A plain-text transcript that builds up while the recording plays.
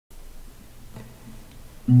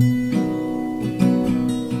It's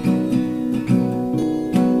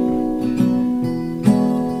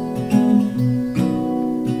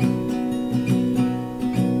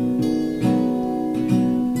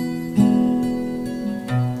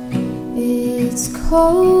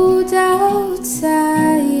cold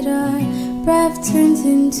outside, our breath turns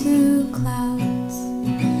into clouds.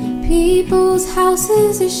 People's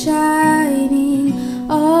houses are shining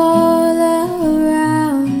all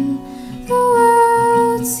around. The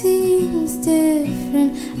world seems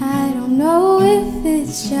different, I don't know if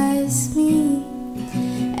it's just me.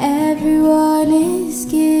 Everyone is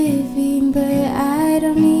giving, but I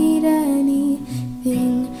don't need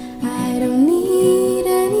anything. I don't need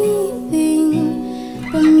anything,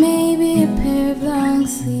 but maybe a pair of long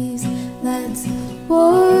sleeves. Let's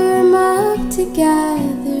warm up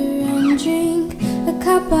together and drink a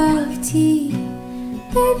cup of tea.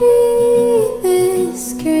 Baby,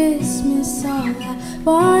 this Christmas all I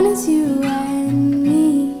want is you and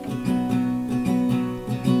me.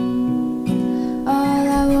 All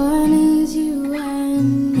I want is you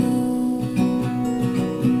and me.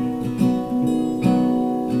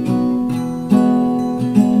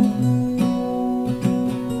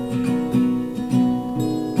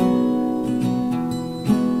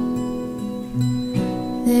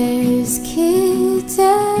 There's kids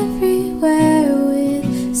everywhere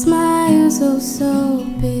with smiles oh so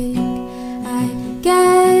big. I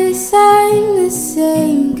guess I'm the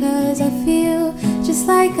same, 'cause I feel just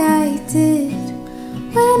like I did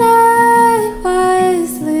when I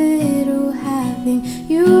was little, having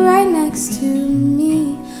you right next to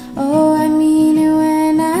me. Oh, I mean it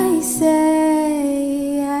when I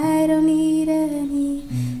say I don't need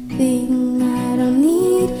anything. I don't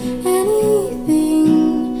need anything,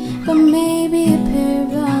 but maybe a pair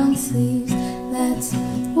of long sleeves. Let's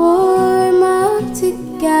warm up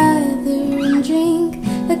together and drink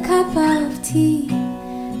a cup of tea.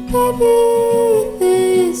 Baby,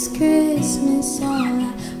 this Christmas all I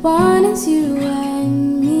want is you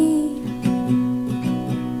and me.